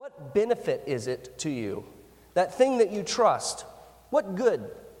what benefit is it to you? That thing that you trust, what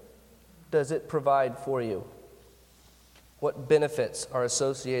good does it provide for you? What benefits are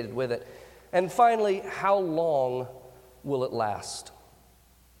associated with it? And finally, how long will it last?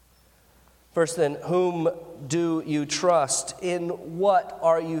 First then, whom do you trust? In what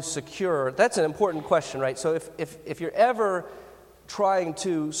are you secure? That's an important question, right? So if you're ever trying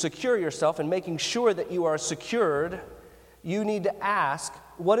to secure yourself and making sure that you are secured, you need to ask,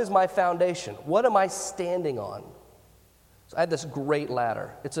 what is my foundation? What am I standing on? So I had this great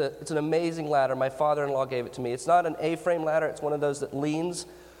ladder. It's an amazing ladder. My father-in-law gave it to me. It's not an A-frame ladder. It's one of those that leans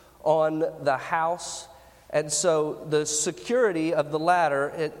on the house. And so the security of the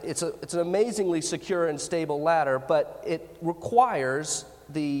ladder, it's an amazingly secure and stable ladder, but it requires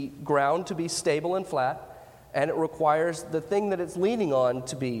the ground to be stable and flat, and it requires the thing that it's leaning on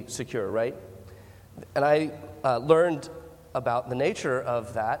to be secure, right? And I learned about the nature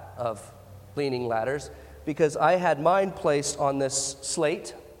of that, of leaning ladders, because I had mine placed on this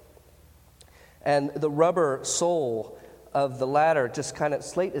slate, and the rubber sole of the ladder just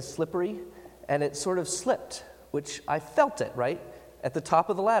slate is slippery, and it sort of slipped, which I felt it, right? At the top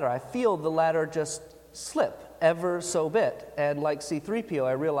of the ladder. I feel the ladder just slip ever so bit. And like C-3PO,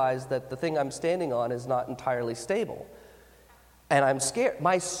 I realized that the thing I'm standing on is not entirely stable. And I'm scared.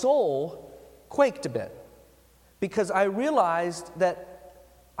 My soul quaked a bit because I realized that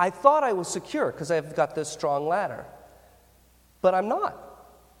I thought I was secure because I've got this strong ladder. But I'm not.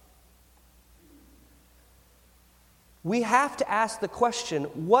 We have to ask the question,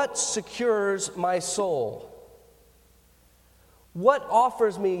 what secures my soul? What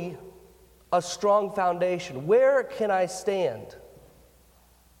offers me a strong foundation? Where can I stand?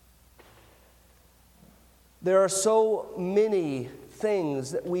 There are so many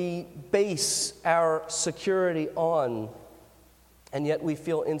things that we base our security on, and yet we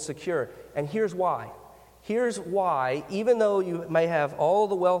feel insecure. And here's why. Here's why, even though you may have all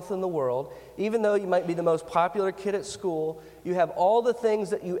the wealth in the world, even though you might be the most popular kid at school, you have all the things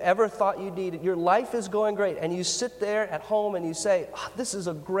that you ever thought you needed, your life is going great, and you sit there at home and you say, this is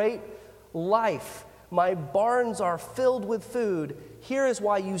a great life. My barns are filled with food. Here is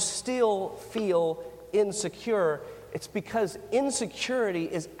why you still feel insecure. It's because insecurity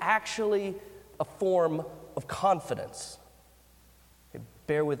is actually a form of confidence. Okay,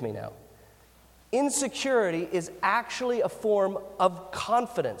 bear with me now. Insecurity is actually a form of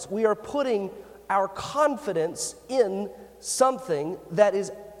confidence. We are putting our confidence in something that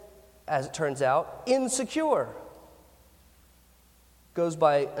is, as it turns out, insecure. Goes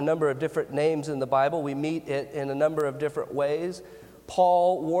by a number of different names in the Bible. We meet it in a number of different ways.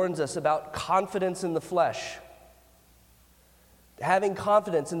 Paul warns us about confidence in the flesh. Having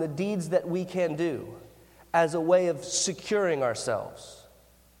confidence in the deeds that we can do as a way of securing ourselves.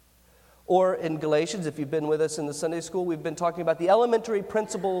 Or in Galatians, if you've been with us in the Sunday school, we've been talking about the elementary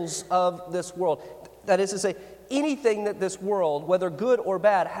principles of this world. That is to say, anything that this world, whether good or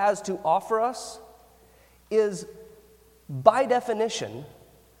bad, has to offer us is, by definition,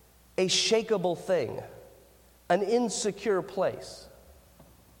 a shakeable thing, an insecure place.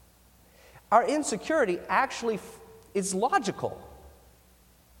 Our insecurity actually is logical.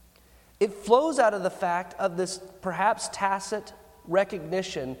 It flows out of the fact of this perhaps tacit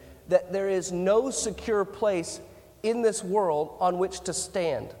recognition that there is no secure place in this world on which to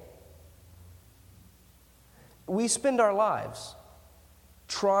stand. We spend our lives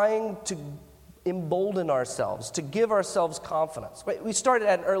trying to embolden ourselves, to give ourselves confidence. We started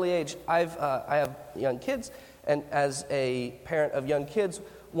at an early age. I have young kids, and as a parent of young kids,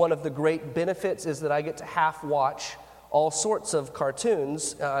 one of the great benefits is that I get to half watch all sorts of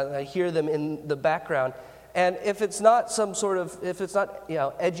cartoons. I hear them in the background. And if it's not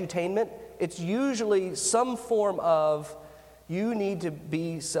edutainment, it's usually some form of, you need to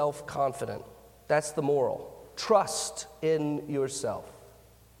be self-confident. That's the moral. Trust in yourself.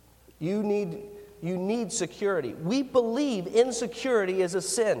 You need security. We believe insecurity is a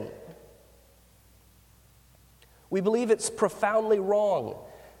sin. We believe it's profoundly wrong,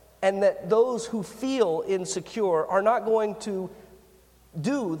 and that those who feel insecure are not going to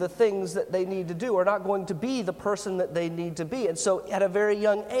do the things that they need to do, are not going to be the person that they need to be. And so at a very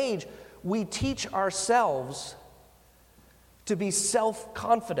young age, we teach ourselves to be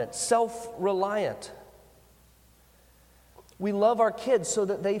self-confident, self-reliant. We love our kids so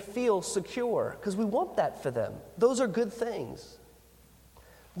that they feel secure, because we want that for them. Those are good things.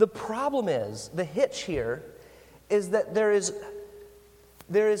 The problem is, the hitch here, is that there is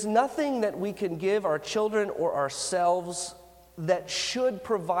nothing that we can give our children or ourselves that should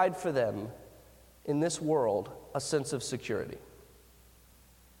provide for them in this world a sense of security.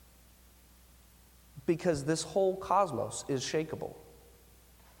 because this whole cosmos is shakeable.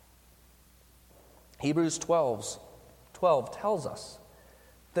 Hebrews 12 tells us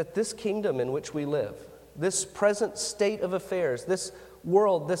that this kingdom in which we live, this present state of affairs, this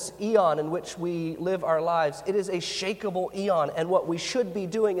world, this eon in which we live our lives, it is a shakeable eon, and what we should be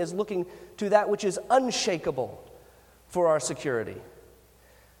doing is looking to that which is unshakable for our security.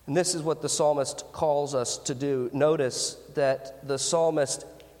 And this is what the psalmist calls us to do. Notice that the psalmist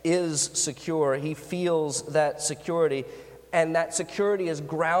is secure. He feels that security, and that security is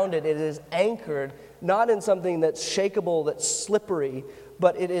grounded, it is anchored, not in something that's shakeable, that's slippery,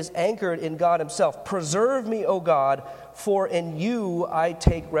 but it is anchored in God himself. Preserve me, O God, for in you I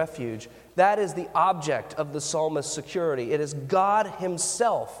take refuge. That is the object of the psalmist's security. It is God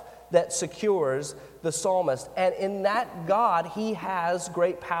himself that secures the psalmist. And in that God, he has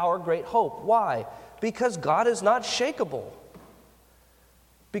great power, great hope. Why? Because God is not shakeable.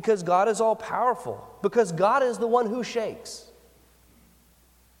 Because God is all powerful. Because God is the one who shakes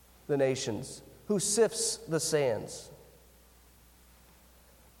the nations, who sifts the sands.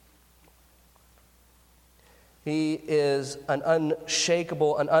 He is an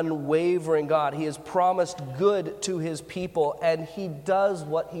unshakable, an unwavering God. He has promised good to his people, and he does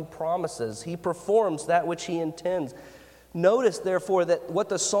what he promises. He performs that which he intends. Notice, therefore, that what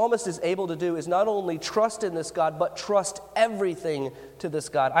the psalmist is able to do is not only trust in this God, but trust everything to this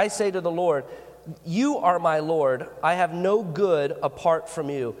God. I say to the Lord, you are my Lord. I have no good apart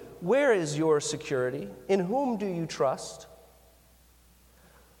from you. Where is your security? In whom do you trust?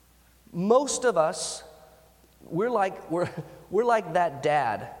 Most of us, we're like that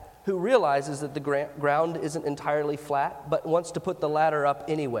dad who realizes that the ground isn't entirely flat, but wants to put the ladder up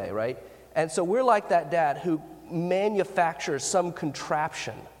anyway, right? And so we're like that dad who manufactures some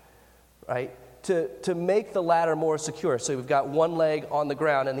contraption, right, to make the ladder more secure. So we've got one leg on the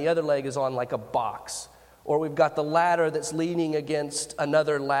ground and the other leg is on like a box. Or we've got the ladder that's leaning against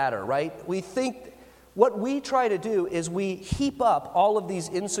another ladder, right? We think what we try to do is we heap up all of these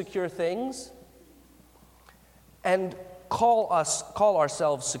insecure things and call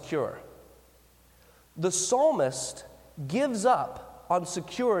ourselves secure. The psalmist gives up on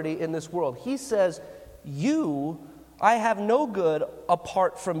security in this world. He says, I have no good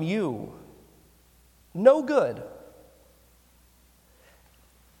apart from you. No good.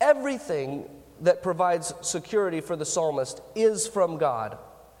 Everything that provides security for the psalmist is from God.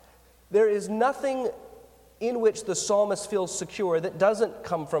 There is nothing in which the psalmist feels secure that doesn't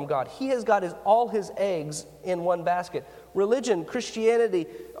come from God. He has got all his eggs in one basket. Religion, Christianity,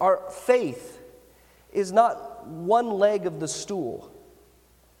 our faith is not one leg of the stool,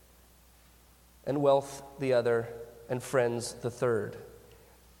 and wealth the other, and friends the third.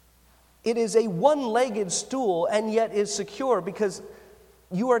 It is a one-legged stool and yet is secure because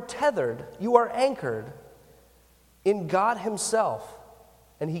you are tethered, you are anchored in God himself,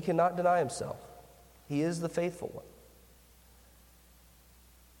 and he cannot deny himself. He is the faithful one.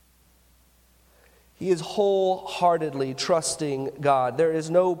 He is wholeheartedly trusting God. There is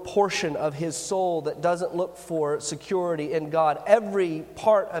no portion of his soul that doesn't look for security in God. Every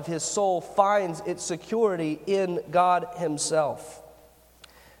part of his soul finds its security in God himself.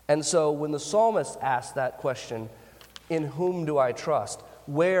 And so when the psalmist asks that question, in whom do I trust?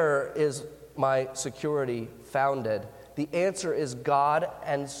 Where is my security founded? The answer is God,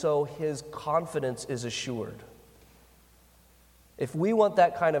 and so his confidence is assured. If we want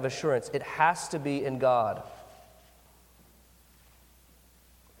that kind of assurance, it has to be in God.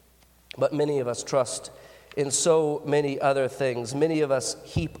 But many of us trust in so many other things. Many of us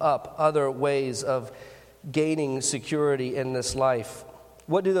heap up other ways of gaining security in this life.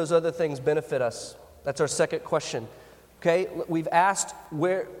 What do those other things benefit us? That's our second question. Okay, we've asked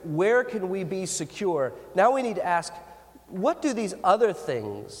where can we be secure? Now we need to ask, what do these other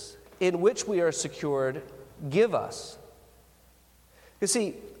things in which we are secured give us? You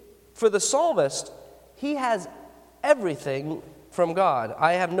see, for the psalmist, he has everything from God.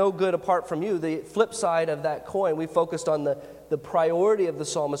 I have no good apart from you. The flip side of that coin, we focused on the priority of the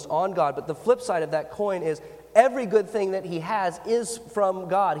psalmist on God, but the flip side of that coin is every good thing that he has is from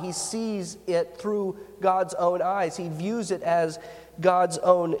God. He sees it through God's own eyes. He views it as God's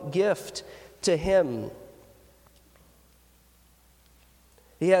own gift to him.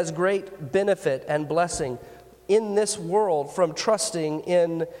 He has great benefit and blessing in this world from trusting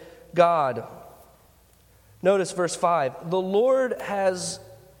in God. Notice verse 5. The Lord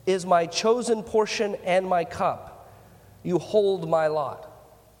is my chosen portion and my cup. You hold my lot.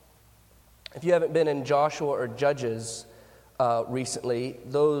 If you haven't been in Joshua or Judges recently,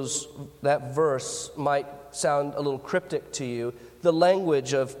 that verse might sound a little cryptic to you. the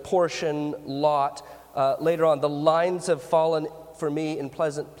language of portion, lot. Later on, the lines have fallen for me in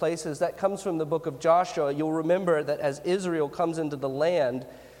pleasant places. That comes from the book of Joshua. You'll remember that as Israel comes into the land,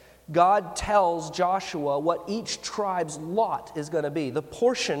 God tells Joshua what each tribe's lot is going to be, the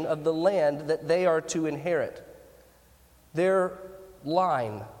portion of the land that they are to inherit. Their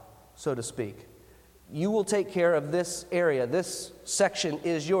line, so to speak. You will take care of this area. This section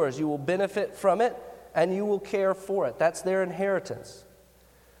is yours. You will benefit from it, and you will care for it. That's their inheritance.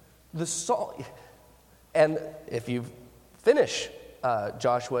 And if you finish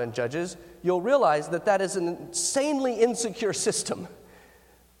Joshua and Judges, you'll realize that that is an insanely insecure system.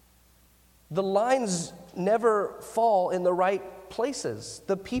 The lines never fall in the right places.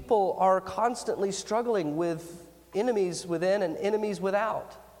 The people are constantly struggling with enemies within and enemies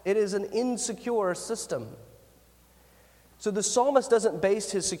without. It is an insecure system. So the psalmist doesn't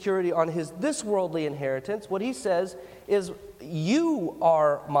base his security on this worldly inheritance. What he says is, you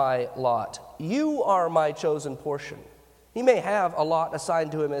are my lot. You are my chosen portion. He may have a lot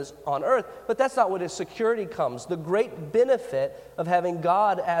assigned to him as on earth, but that's not what his security comes. The great benefit of having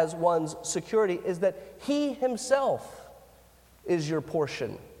God as one's security is that he himself is your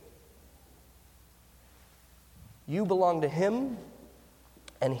portion. You belong to him,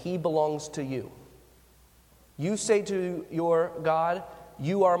 and he belongs to you. You say to your God,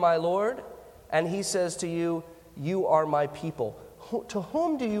 you are my Lord, and he says to you, you are my people. To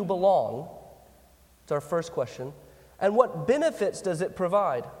whom do you belong? It's our first question. And what benefits does it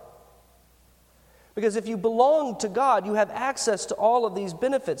provide? Because if you belong to God, you have access to all of these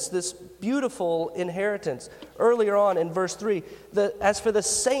benefits, this beautiful inheritance. Earlier on in verse 3, as for the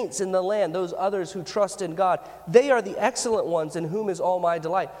saints in the land, those others who trust in God, they are the excellent ones in whom is all my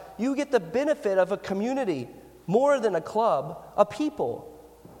delight. You get the benefit of a community, more than a club, a people,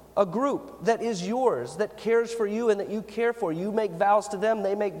 a group that is yours, that cares for you and that you care for. You make vows to them,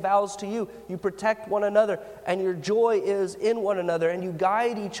 they make vows to you. You protect one another, and your joy is in one another, and you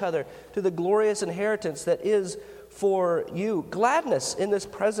guide each other to the glorious inheritance that is for you. Gladness in this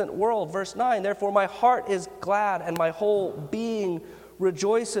present world. Verse 9, therefore my heart is glad and my whole being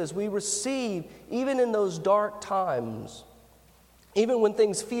rejoices. We receive, even in those dark times, even when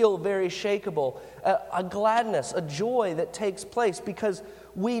things feel very shakeable, a gladness, a joy that takes place because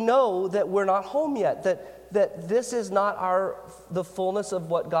we know that we're not home yet, that this is not the fullness of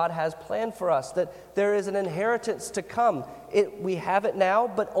what God has planned for us, that there is an inheritance to come. We have it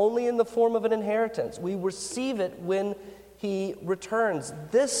now, but only in the form of an inheritance. We receive it when he returns.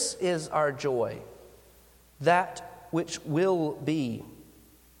 This is our joy, that which will be.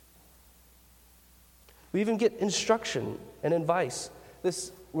 We even get instruction and advice.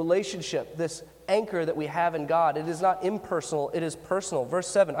 This relationship, this anchor that we have in God, it is not impersonal, it is personal. Verse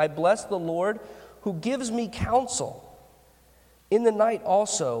 7, I bless the Lord who gives me counsel. In the night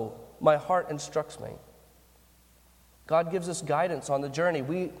also my heart instructs me. God gives us guidance on the journey.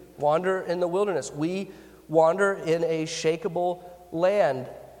 We wander in the wilderness. We wander in a shakeable land.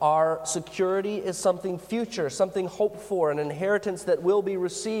 Our security is something future, something hoped for, an inheritance that will be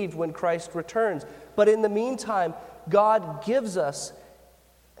received when Christ returns. But in the meantime, God gives us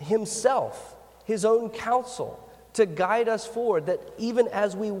himself, his own counsel, to guide us forward, that even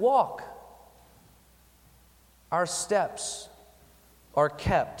as we walk, our steps are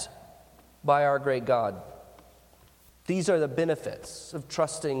kept by our great God. These are the benefits of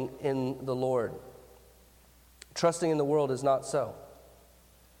trusting in the Lord. Trusting in the world is not so.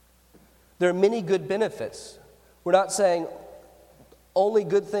 There are many good benefits. We're not saying only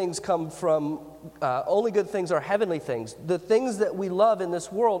good things only good things are heavenly things. The things that we love in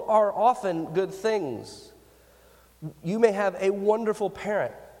this world are often good things. You may have a wonderful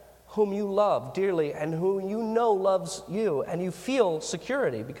parent whom you love dearly and who you know loves you, and you feel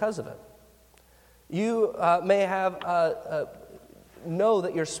security because of it. You may know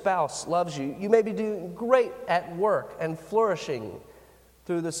that your spouse loves you. You may be doing great at work and flourishing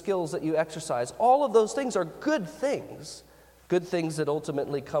through the skills that you exercise. All of those things are good things that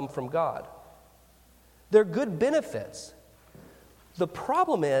ultimately come from God. They're good benefits. The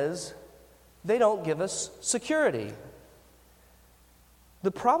problem is they don't give us security.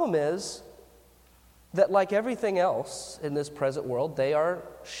 The problem is that, like everything else in this present world, they are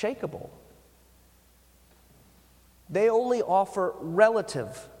shakeable. They only offer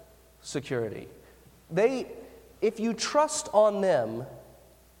relative security. If you trust on them,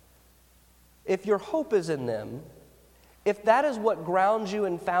 if your hope is in them, if that is what grounds you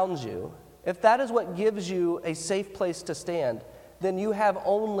and founds you, if that is what gives you a safe place to stand, then you have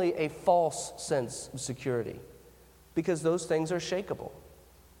only a false sense of security, because those things are shakeable.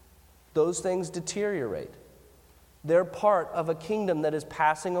 Those things deteriorate. They're part of a kingdom that is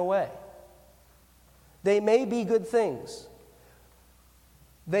passing away. They may be good things.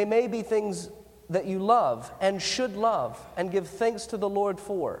 They may be things that you love and should love and give thanks to the Lord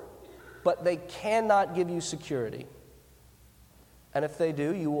for, but they cannot give you security. And if they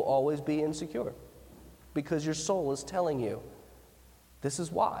do, you will always be insecure because your soul is telling you, this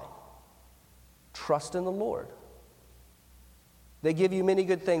is why. Trust in the Lord. They give you many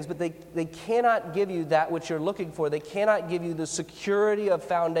good things, but they cannot give you that which you're looking for. They cannot give you the security of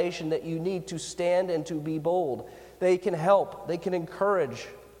foundation that you need to stand and to be bold. They can help. They can encourage.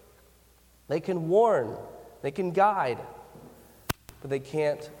 They can warn. They can guide. But they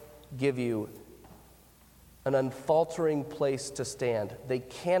can't give you an unfaltering place to stand. They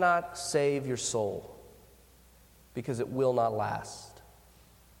cannot save your soul because it will not last.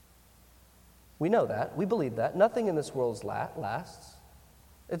 We know that. We believe that. Nothing in this world lasts.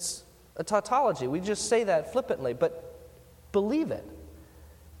 It's a tautology. We just say that flippantly, but believe it.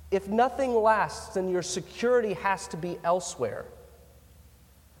 If nothing lasts, then your security has to be elsewhere.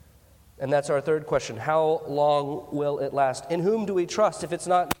 And that's our third question. How long will it last? In whom do we trust? If it's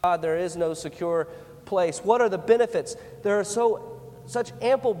not God, there is no secure place. What are the benefits? There are such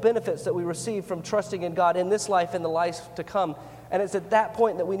ample benefits that we receive from trusting in God in this life and the life to come. And it's at that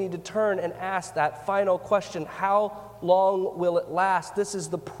point that we need to turn and ask that final question, how long will it last? This is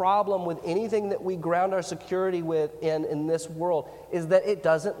the problem with anything that we ground our security in this world, is that it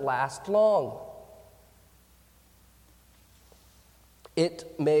doesn't last long.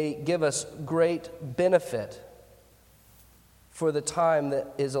 It may give us great benefit for the time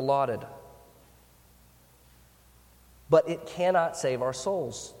that is allotted, but it cannot save our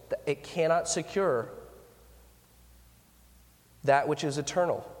souls. It cannot secure that which is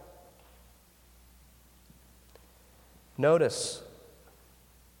eternal. Notice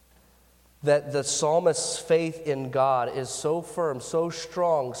that the psalmist's faith in God is so firm, so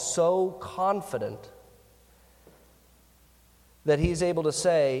strong, so confident that he's able to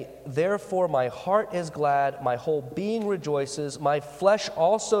say, therefore my heart is glad, my whole being rejoices, my flesh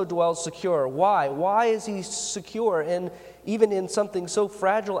also dwells secure. Why? Why is he secure even in something so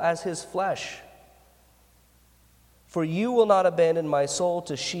fragile as his flesh? For you will not abandon my soul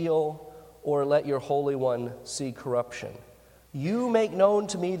to Sheol or let your Holy One see corruption. You make known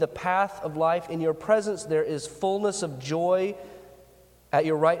to me the path of life. In your presence there is fullness of joy. At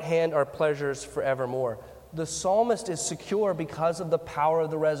your right hand are pleasures forevermore. The psalmist is secure because of the power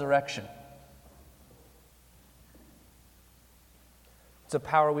of the resurrection. It's a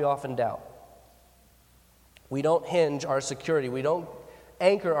power we often doubt. We don't hinge our security. We don't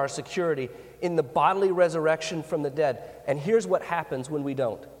anchor our security in the bodily resurrection from the dead. And here's what happens when we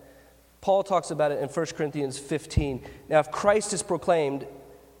don't. Paul talks about it in 1 Corinthians 15. Now, if Christ is proclaimed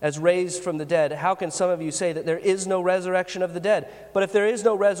as raised from the dead, how can some of you say that there is no resurrection of the dead? But if there is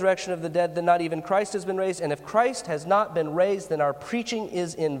no resurrection of the dead, then not even Christ has been raised. And if Christ has not been raised, then our preaching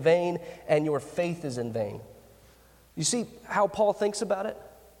is in vain and your faith is in vain. You see how Paul thinks about it?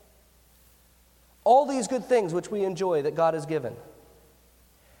 All these good things which we enjoy that God has given,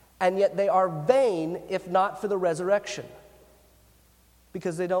 and yet they are vain if not for the resurrection,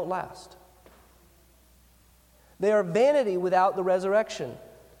 because they don't last. They are vanity without the resurrection.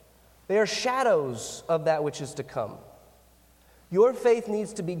 They are shadows of that which is to come. Your faith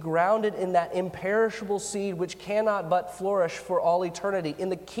needs to be grounded in that imperishable seed which cannot but flourish for all eternity, in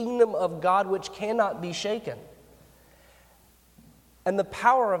the kingdom of God which cannot be shaken. And the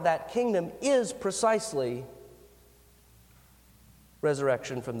power of that kingdom is precisely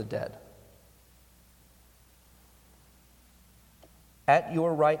resurrection from the dead. At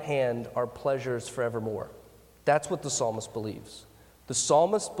your right hand are pleasures forevermore. That's what the psalmist believes. The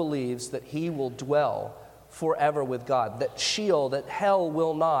psalmist believes that he will dwell forever with God, that Sheol, that hell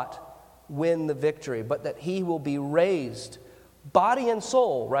will not win the victory, but that he will be raised, body and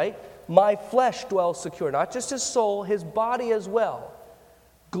soul, right? My flesh dwells secure, not just his soul, his body as well,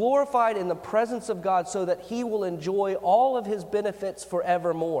 glorified in the presence of God so that he will enjoy all of his benefits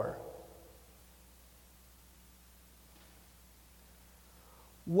forevermore.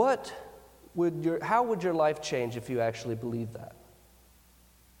 How would your life change if you actually believed that?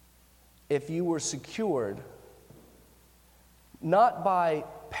 If you were secured not by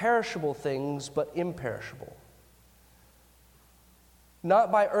perishable things but imperishable,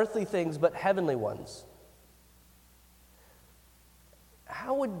 not by earthly things but heavenly ones,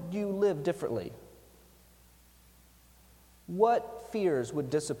 how would you live differently? What fears would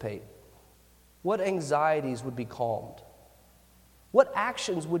dissipate? What anxieties would be calmed? What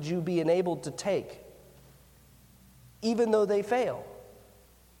actions would you be enabled to take, even though they fail?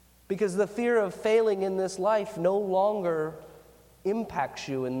 because the fear of failing in this life no longer impacts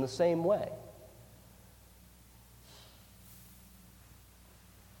you in the same way.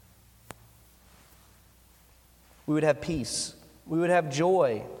 We would have peace. We would have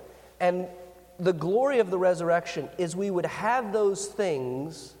joy. And the glory of the resurrection is we would have those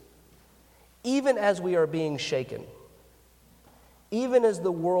things even as we are being shaken, even as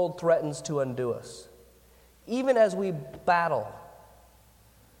the world threatens to undo us, even as we battle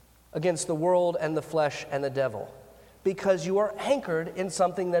against the world and the flesh and the devil, because you are anchored in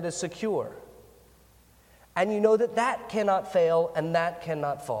something that is secure. And you know that that cannot fail and that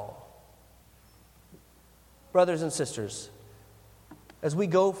cannot fall. Brothers and sisters, as we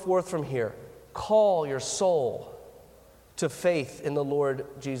go forth from here, call your soul to faith in the Lord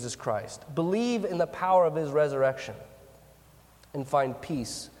Jesus Christ. Believe in the power of his resurrection and find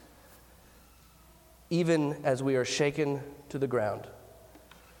peace even as we are shaken to the ground.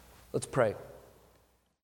 Let's pray.